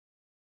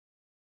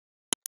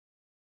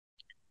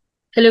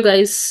Hello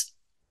guys,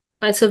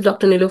 myself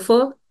Dr.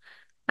 Nilofer.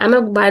 I'm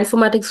a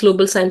bioinformatics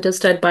global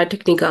scientist at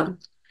Biotechnica.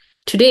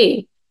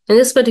 Today, in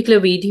this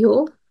particular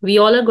video, we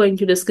all are going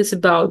to discuss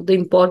about the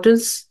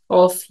importance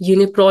of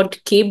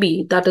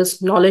UniProtKB, that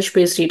is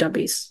knowledge-based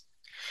database.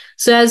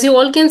 So as you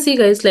all can see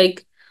guys,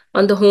 like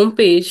on the home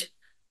page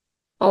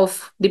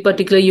of the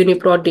particular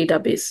UniProt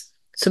database.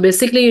 So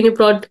basically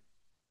UniProt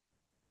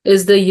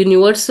is the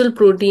universal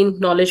protein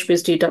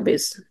knowledge-based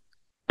database,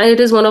 and it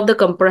is one of the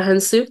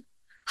comprehensive,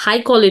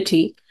 high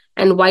quality,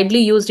 and widely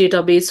used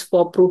database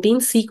for protein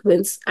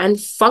sequence and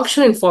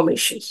function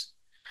informations.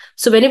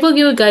 So whenever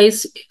you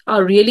guys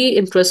are really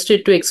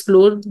interested to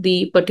explore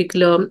the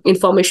particular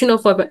information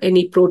of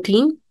any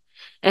protein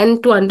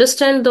and to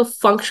understand the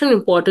function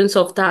importance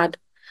of that,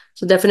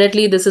 so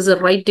definitely this is a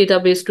right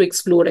database to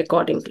explore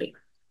accordingly.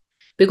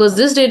 Because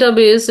this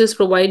database is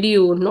provide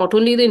you not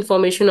only the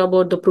information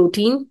about the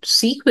protein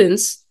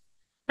sequence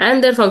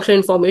and their function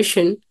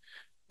information,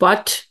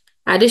 but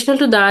additional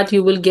to that,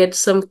 you will get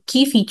some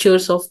key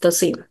features of the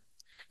same.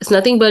 It's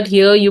nothing but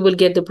here you will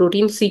get the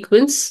protein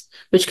sequence,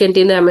 which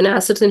contain the amino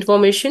acids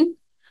information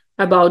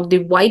about the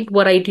wide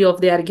variety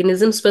of the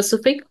organism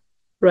specific,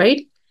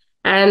 right?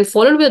 And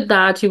followed with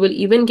that, you will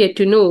even get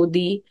to know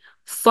the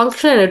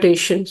function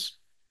annotations.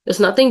 It's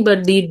nothing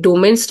but the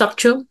domain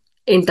structure,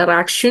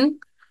 interaction,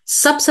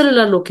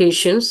 subcellular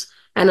locations,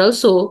 and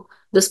also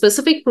the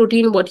specific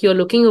protein, what you're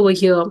looking over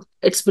here,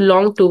 it's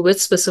belong to which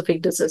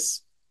specific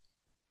disease.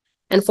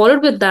 And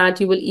followed with that,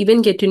 you will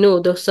even get to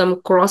know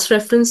some cross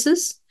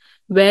references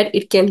where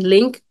it can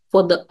link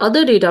for the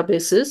other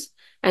databases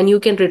and you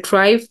can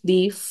retrieve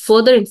the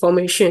further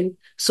information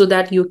so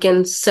that you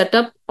can set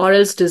up or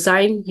else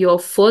design your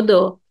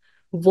further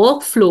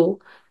workflow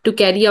to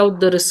carry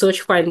out the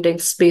research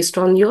findings based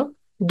on your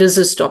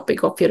disease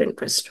topic of your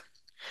interest.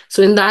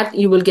 So in that,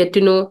 you will get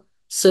to know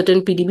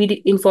certain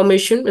PDB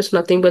information. It's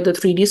nothing but the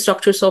 3D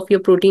structures of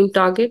your protein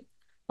target,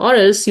 or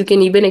else you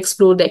can even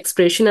explore the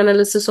expression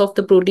analysis of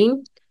the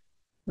protein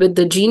with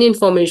the gene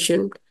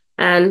information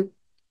and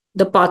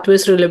the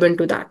pathways relevant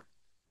to that.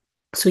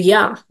 So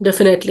yeah,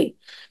 definitely.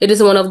 It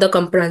is one of the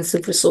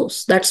comprehensive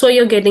resource. That's why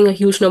you're getting a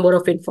huge number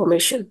of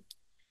information.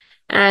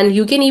 And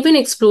you can even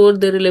explore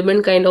the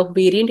relevant kind of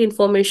variant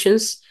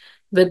informations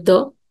with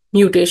the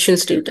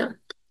mutations data.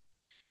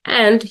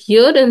 And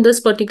here in this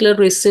particular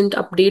recent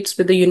updates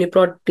with the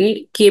UniProt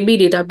KB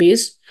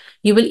database,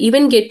 you will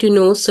even get to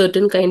know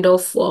certain kind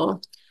of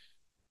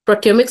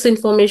proteomics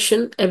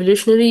information,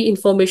 evolutionary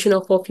information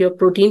of your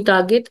protein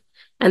target,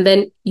 and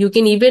then you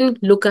can even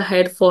look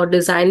ahead for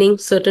designing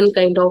certain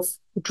kind of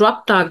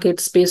drug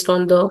targets based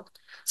on the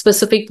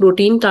specific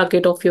protein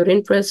target of your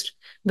interest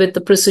with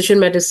the precision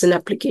medicine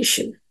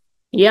application.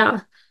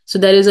 Yeah, so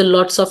there is a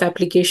lots of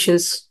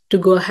applications to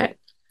go ahead.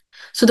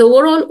 So the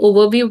overall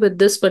overview with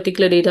this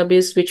particular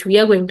database, which we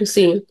are going to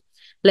see,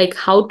 like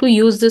how to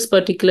use this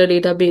particular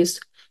database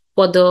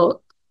for the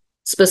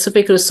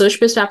specific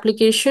research-based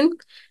application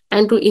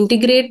and to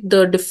integrate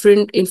the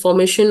different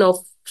information of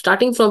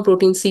starting from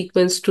protein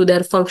sequence to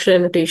their functional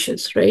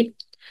annotations, right?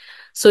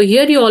 So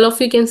here you all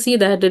of you can see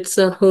that it's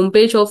a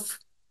homepage of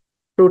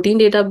protein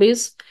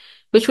database,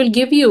 which will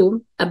give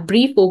you a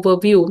brief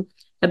overview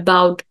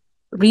about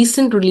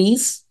recent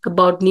release,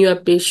 about new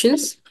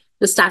updations,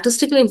 the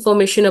statistical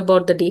information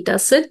about the data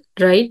set,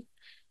 right?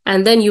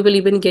 And then you will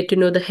even get to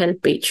know the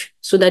help page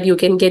so that you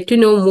can get to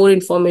know more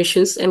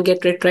informations and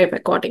get retrieved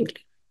accordingly.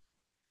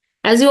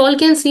 As you all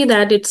can see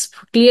that it's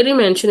clearly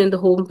mentioned in the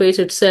homepage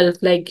itself,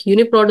 like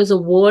UniProt is a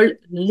world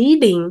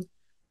leading,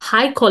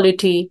 high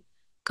quality,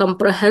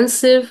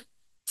 comprehensive,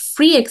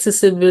 free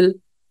accessible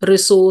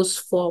resource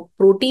for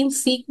protein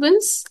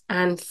sequence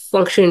and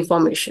function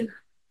information.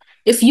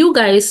 If you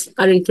guys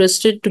are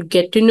interested to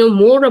get to know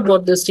more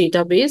about this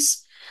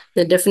database,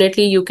 then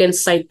definitely you can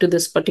cite to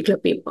this particular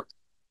paper.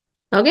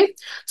 Okay,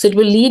 so it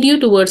will lead you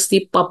towards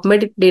the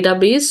PubMed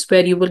database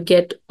where you will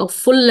get a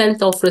full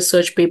length of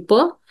research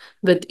paper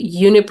with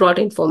UniProt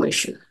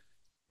information.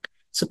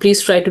 So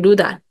please try to do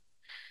that.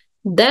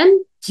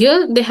 Then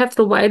here they have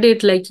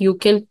provided like you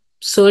can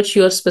search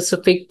your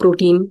specific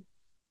protein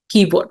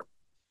keyword.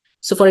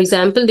 So for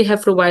example, they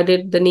have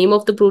provided the name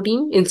of the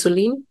protein,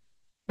 insulin,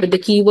 with the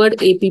keyword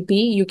APP.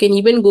 You can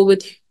even go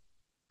with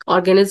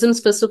organism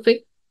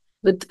specific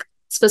with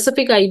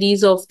specific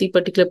IDs of the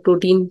particular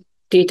protein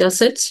data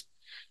sets,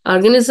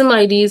 organism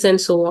IDs, and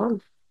so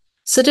on.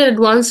 Certain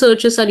advanced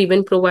searches are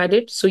even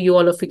provided, so you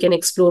all of you can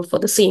explore for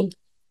the same.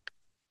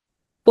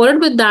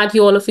 Followed with that,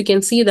 you all of you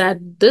can see that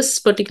this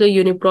particular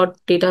UniProt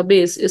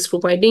database is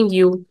providing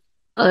you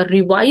a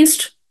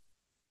revised,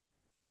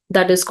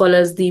 that is called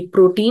as the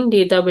protein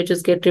data, which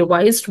is get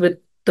revised with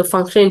the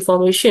function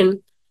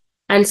information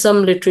and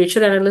some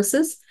literature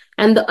analysis,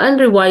 and the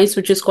unrevised,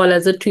 which is called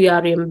as a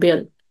TRM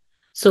build.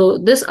 So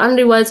this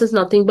unrevised is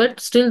nothing but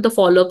still the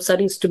follow-up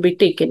studies to be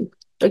taken.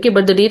 Okay,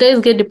 but the data is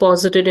get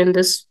deposited in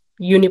this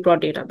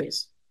UniProt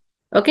database.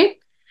 Okay.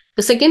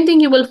 The second thing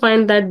you will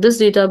find that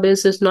this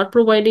database is not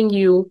providing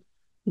you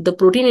the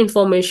protein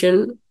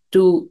information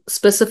to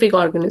specific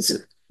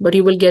organism, but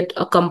you will get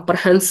a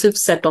comprehensive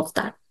set of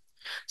that.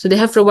 So they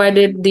have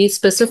provided the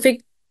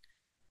specific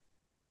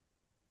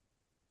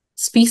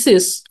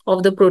species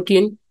of the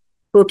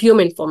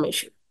proteome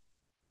information,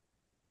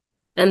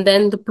 and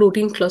then the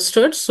protein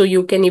clusters. So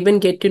you can even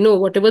get to know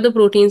whatever the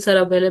proteins are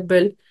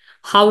available,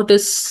 how it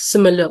is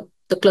similar,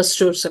 the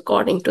clusters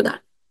according to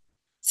that.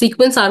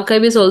 Sequence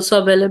archive is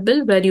also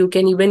available where you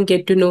can even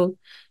get to know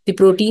the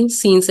protein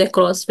scenes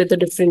across with a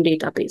different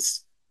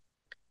database.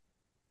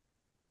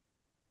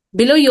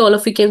 Below you, all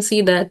of you can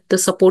see that the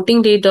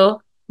supporting data,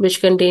 which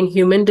contain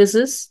human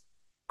disease,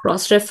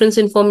 cross-reference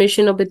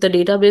information with the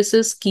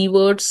databases,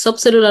 keywords,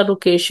 subcellular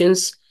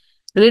locations,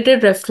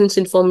 related reference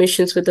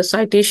informations with the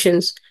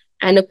citations,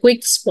 and a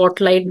quick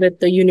spotlight with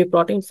the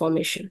UniProt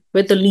information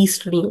with the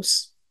least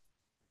news.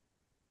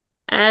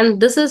 And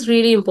this is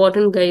really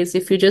important, guys.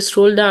 If you just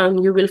scroll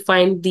down, you will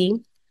find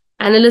the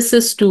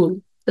analysis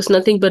tool. It's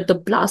nothing but the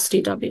BLAST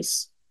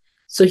database.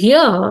 So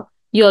here,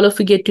 you all of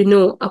you get to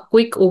know a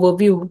quick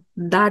overview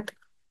that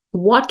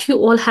what you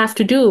all have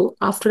to do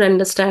after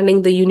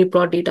understanding the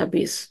UniProt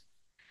database.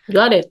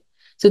 Got it?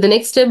 So the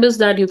next step is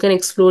that you can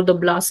explore the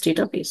BLAST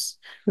database,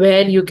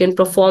 where you can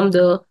perform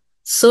the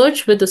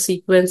search with the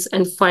sequence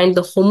and find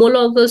the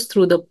homologous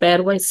through the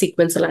pairwise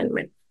sequence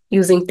alignment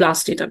using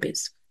BLAST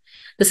database.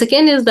 The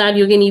second is that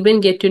you can even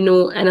get to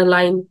know and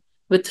align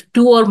with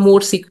two or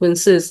more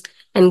sequences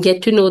and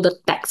get to know the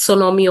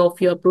taxonomy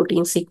of your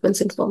protein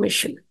sequence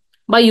information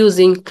by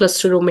using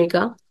Cluster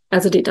Omega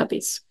as a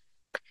database.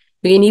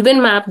 You can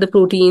even map the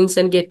proteins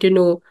and get to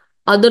know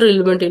other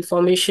relevant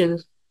information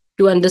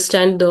to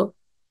understand the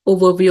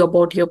overview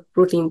about your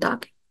protein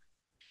target.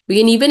 We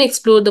can even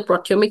explore the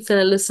proteomics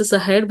analysis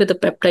ahead with the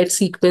peptide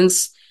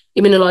sequence,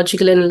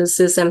 immunological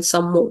analysis, and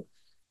some more.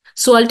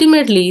 So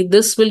ultimately,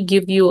 this will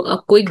give you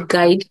a quick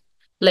guide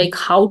like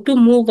how to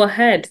move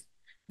ahead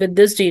with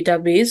this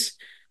database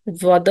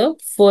for the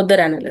further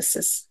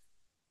analysis.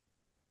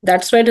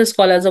 That's why it is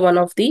called as one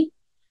of the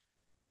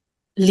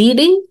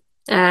leading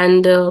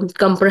and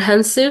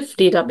comprehensive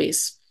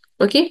database.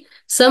 Okay,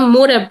 some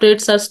more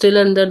updates are still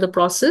under the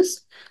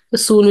process.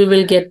 Soon we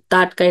will get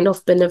that kind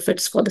of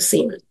benefits for the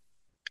same.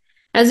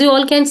 As you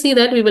all can see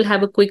that we will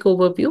have a quick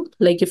overview.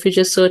 Like if you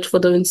just search for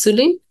the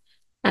insulin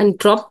and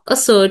drop a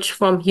search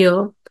from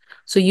here,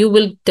 so you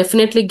will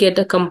definitely get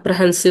a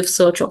comprehensive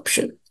search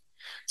option.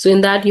 So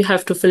in that you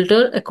have to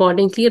filter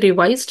accordingly,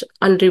 revised,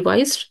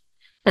 unrevised,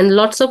 and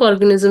lots of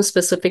organism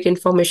specific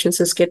information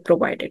is get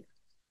provided.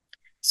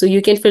 So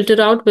you can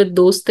filter out with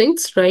those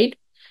things, right?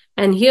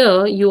 And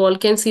here you all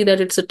can see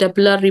that it's a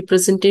tabular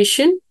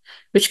representation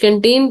which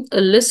contains a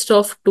list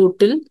of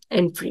total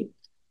entry,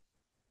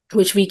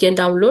 which we can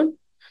download,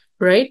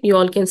 right? You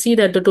all can see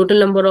that the total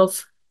number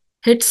of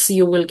hits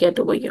you will get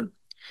over here.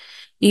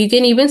 You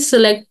can even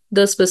select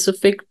the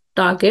specific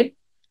target.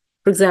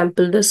 For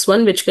example, this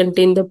one, which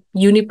contain the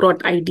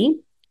UniProt ID.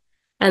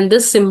 And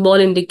this symbol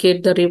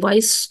indicate the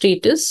revised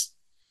status.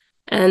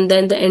 And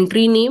then the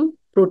entry name,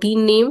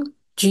 protein name,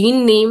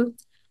 gene name,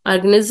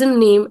 organism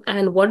name,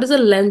 and what is the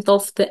length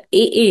of the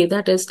AA,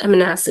 that is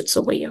amino acids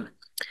over here.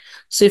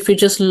 So if you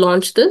just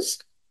launch this,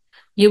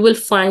 you will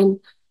find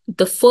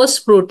the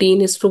first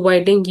protein is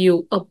providing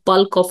you a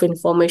bulk of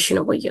information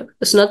over here.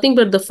 It's nothing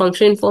but the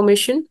function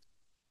information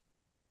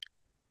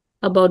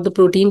about the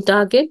protein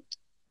target.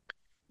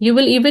 You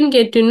will even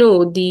get to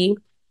know the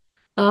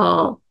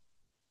uh,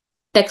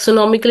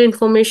 taxonomical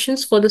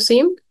informations for the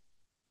same.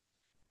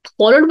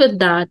 Followed with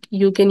that,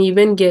 you can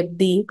even get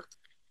the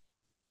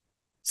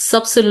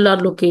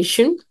subcellular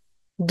location,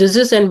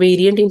 disease and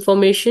variant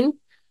information,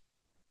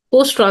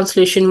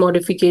 post-translation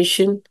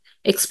modification,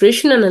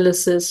 expression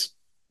analysis,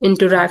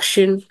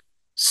 interaction,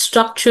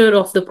 structure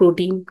of the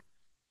protein,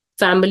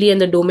 family and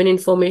the domain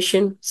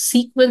information,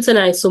 sequence and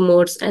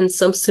isomers, and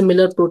some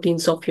similar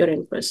proteins of your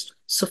interest.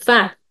 So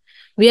fact,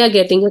 we are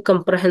getting a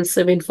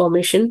comprehensive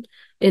information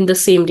in the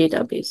same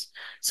database.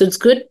 So it's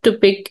good to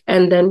pick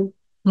and then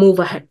move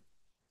ahead.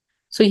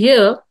 So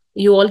here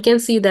you all can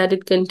see that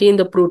it contains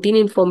the protein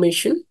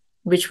information,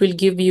 which will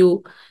give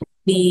you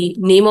the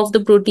name of the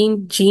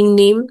protein, gene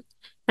name,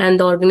 and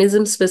the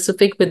organism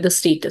specific with the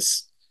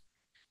status.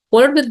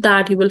 Followed with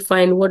that, you will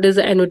find what is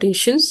the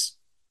annotations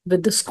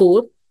with the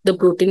score the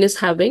protein is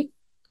having.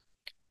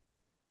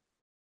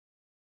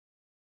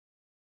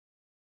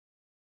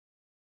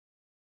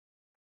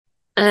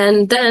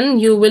 And then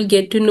you will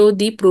get to know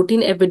the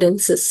protein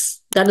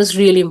evidences. That is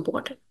really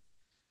important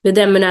with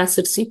the amino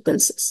acid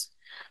sequences.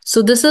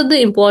 So this is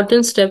the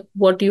important step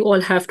what you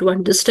all have to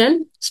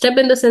understand. Step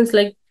in the sense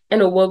like an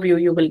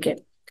overview you will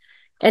get.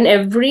 And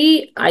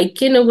every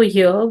icon over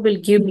here will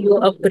give you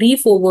a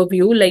brief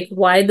overview like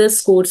why the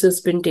scores has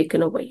been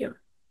taken over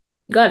here.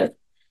 Got it?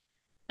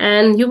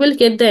 And you will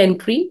get the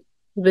entry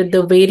with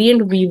the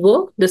variant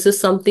viewer. This is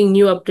something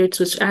new updates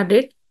which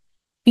added.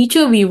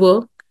 Feature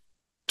viewer,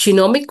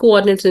 genomic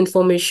coordinates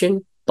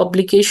information,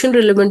 publication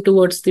relevant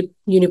towards the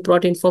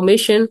UniProt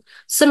information,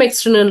 some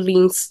external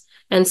links,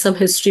 and some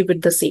history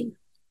with the same.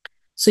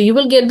 So you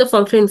will get the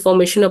functional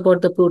information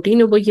about the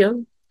protein over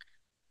here.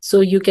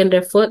 So you can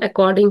refer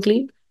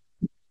accordingly.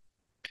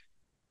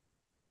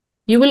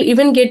 You will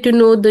even get to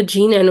know the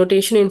gene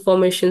annotation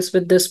informations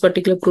with this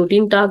particular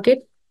protein target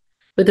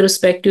with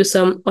respect to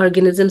some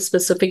organism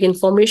specific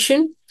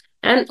information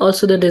and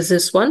also the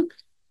disease one.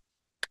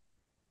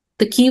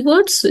 The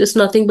keywords is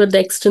nothing but the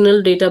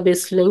external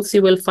database links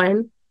you will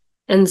find.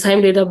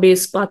 Enzyme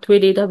database, pathway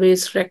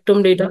database,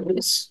 rectome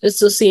database. It's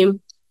the same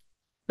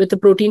with the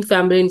protein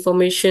family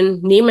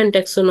information, name and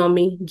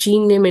taxonomy,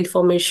 gene name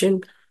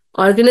information,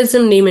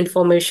 organism name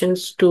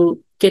informations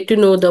to get to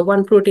know the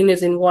one protein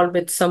is involved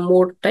with some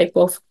more type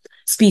of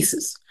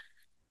species.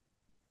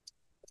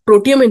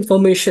 Proteome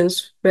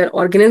informations were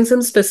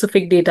organism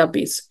specific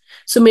database.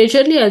 So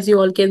majorly, as you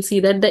all can see,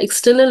 that the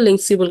external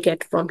links you will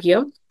get from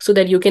here so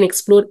that you can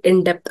explore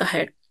in depth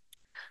ahead.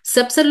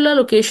 Subcellular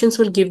locations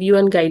will give you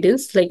a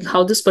guidance like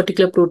how this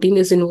particular protein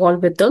is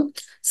involved with the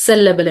cell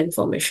level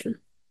information.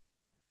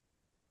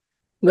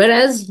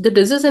 Whereas the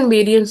disease and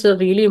variants are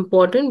really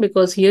important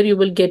because here you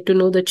will get to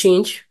know the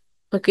change,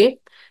 okay,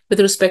 with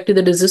respect to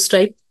the disease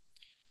type.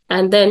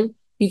 And then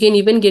you can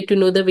even get to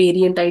know the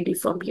variant ID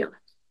from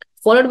here.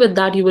 Followed with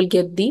that, you will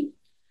get the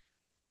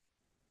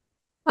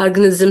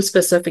organism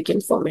specific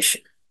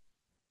information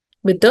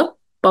with the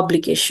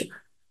publication.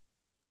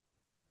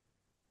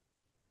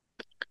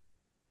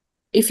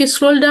 If you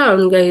scroll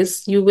down,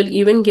 guys, you will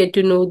even get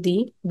to know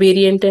the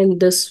variant, and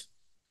this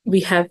we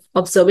have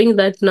observing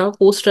that now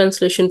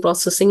post-translation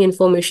processing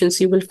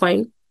informations you will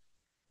find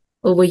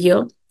over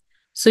here.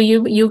 So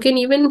you can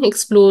even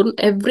explore,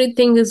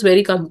 everything is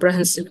very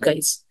comprehensive,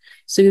 guys.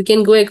 So you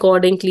can go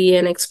accordingly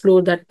and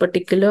explore that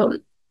particular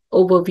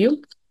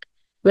overview.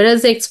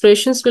 Whereas the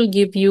expressions will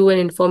give you an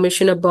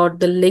information about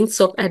the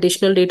links of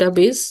additional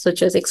database,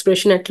 such as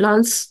expression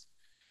atlas,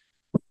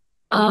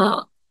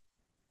 uh,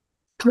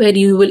 where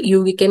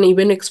you can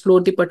even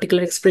explore the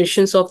particular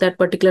expressions of that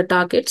particular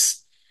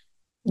targets.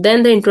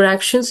 Then the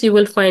interactions, you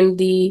will find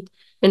the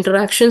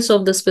interactions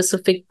of the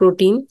specific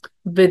protein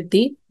with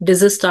the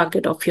disease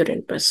target of your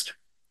interest.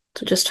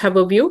 So just have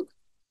a view.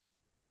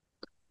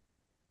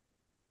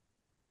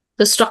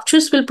 The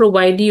structures will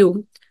provide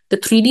you the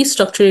 3D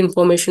structure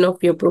information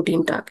of your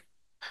protein target.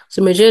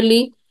 So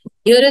majorly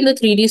here in the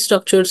 3D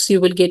structures, you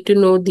will get to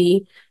know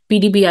the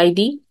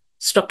PDB-ID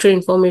structure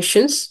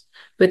informations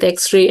with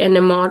X-ray,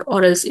 NMR,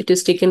 or else it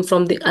is taken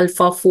from the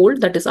AlphaFold,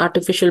 that is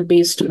artificial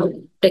based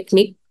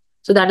technique.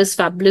 So that is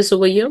fabulous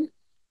over here.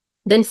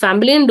 Then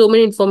family and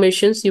domain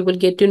informations, you will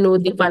get to know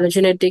the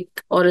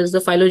phylogenetic or else the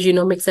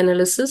phylogenomics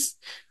analysis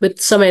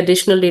with some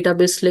additional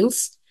database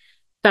links,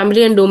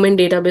 family and domain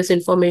database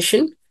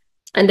information,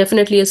 and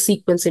definitely a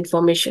sequence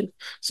information.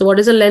 So what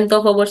is the length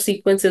of our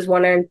sequence is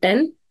 1 and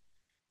 10.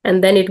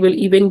 And then it will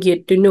even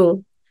get to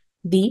know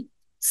the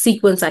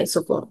sequence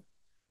isoform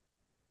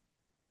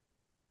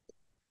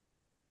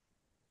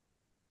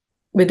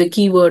with the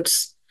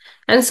keywords.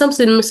 And some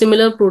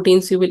similar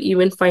proteins you will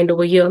even find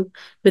over here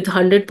with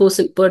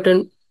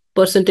 100%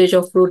 percentage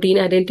of protein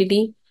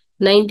identity,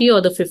 90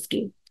 or the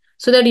 50.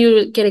 So that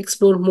you can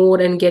explore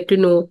more and get to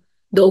know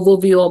the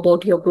overview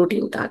about your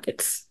protein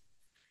targets.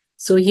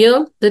 So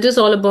here, that is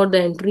all about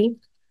the entry.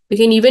 We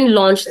can even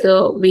launch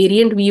the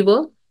variant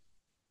weaver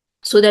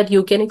so that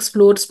you can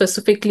explore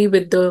specifically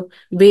with the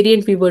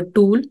variant weaver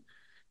tool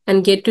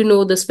and get to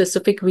know the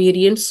specific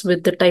variants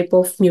with the type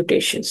of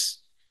mutations.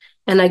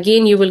 And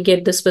again, you will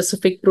get the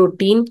specific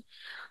protein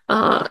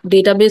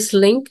database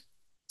link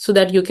so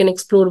that you can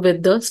explore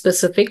with the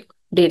specific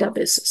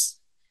databases.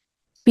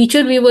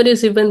 Feature viewer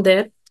is even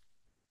there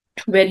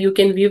where you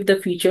can view the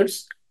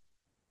features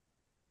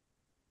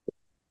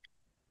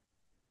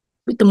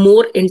with the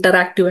more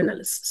interactive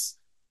analysis.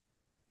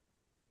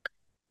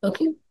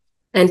 Okay.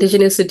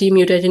 Antigenicity,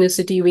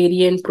 mutagenicity,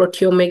 variant,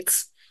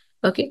 proteomics.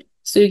 Okay.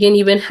 So you can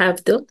even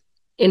have the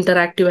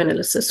interactive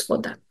analysis for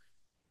that.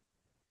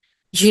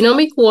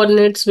 Genomic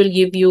coordinates will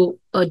give you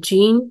a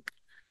gene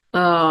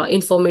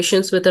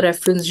informations with a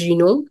reference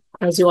genome.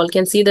 As you all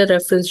can see, the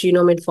reference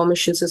genome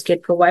informations is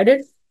get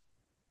provided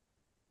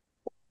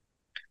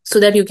so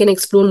that you can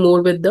explore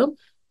more with the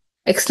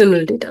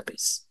external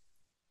database.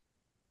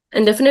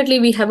 And definitely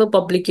we have a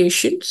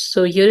publication.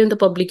 So here in the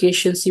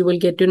publications, you will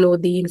get to know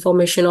the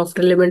information of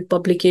relevant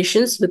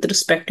publications with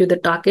respect to the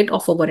target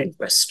of our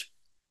interest.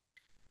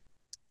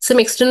 Some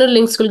external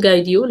links will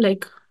guide you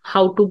like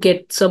how to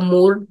get some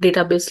more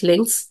database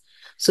links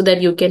so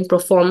that you can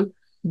perform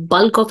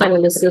bulk of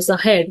analysis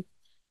ahead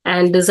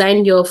and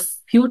design your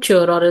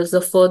future or as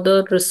the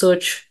further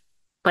research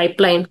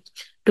pipeline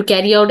to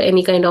carry out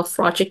any kind of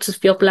projects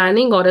if you're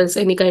planning or as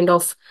any kind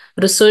of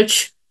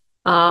research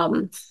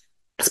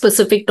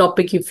specific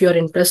topic if you're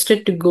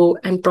interested to go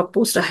and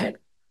propose ahead.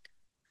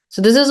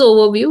 So this is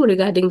overview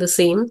regarding the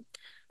same.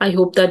 I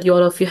hope that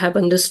all of you have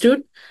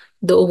understood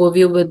the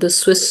overview with the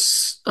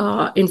Swiss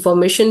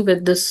information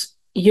with this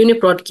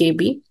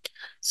UniProtKB.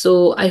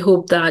 So I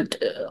hope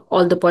that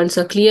all the points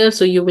are clear.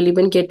 So you will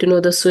even get to know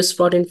the Swiss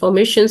prot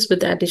informations with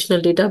the additional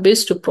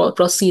database to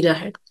proceed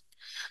ahead.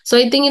 So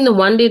I think in the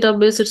one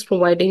database, it's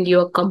providing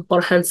you a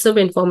comprehensive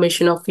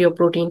information of your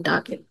protein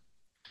target.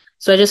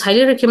 So I just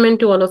highly recommend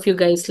to all of you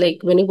guys, like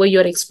whenever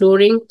you're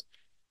exploring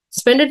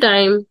Spend a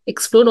time,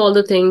 explore all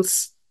the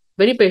things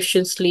very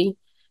patiently,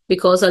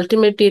 because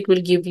ultimately it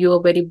will give you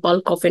a very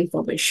bulk of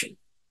information.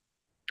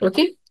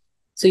 Okay.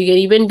 So you can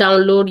even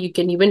download, you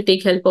can even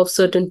take help of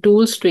certain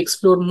tools to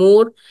explore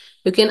more.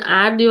 You can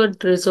add your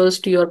results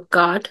to your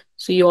cart.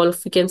 So you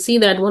can see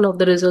that one of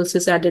the results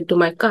is added to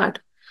my cart.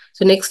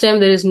 So next time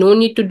there is no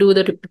need to do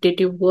the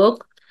repetitive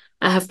work.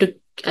 I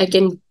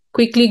can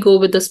quickly go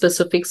with the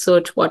specific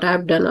search what I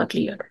have done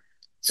earlier.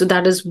 So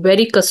that is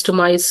very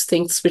customized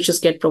things which is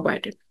get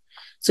provided.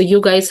 So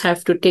you guys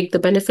have to take the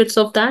benefits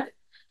of that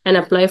and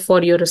apply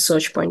for your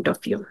research point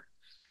of view.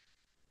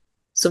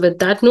 So with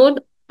that note,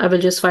 I will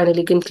just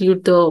finally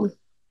conclude the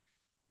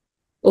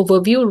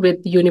overview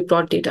with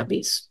UniProt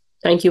database.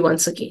 Thank you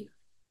once again.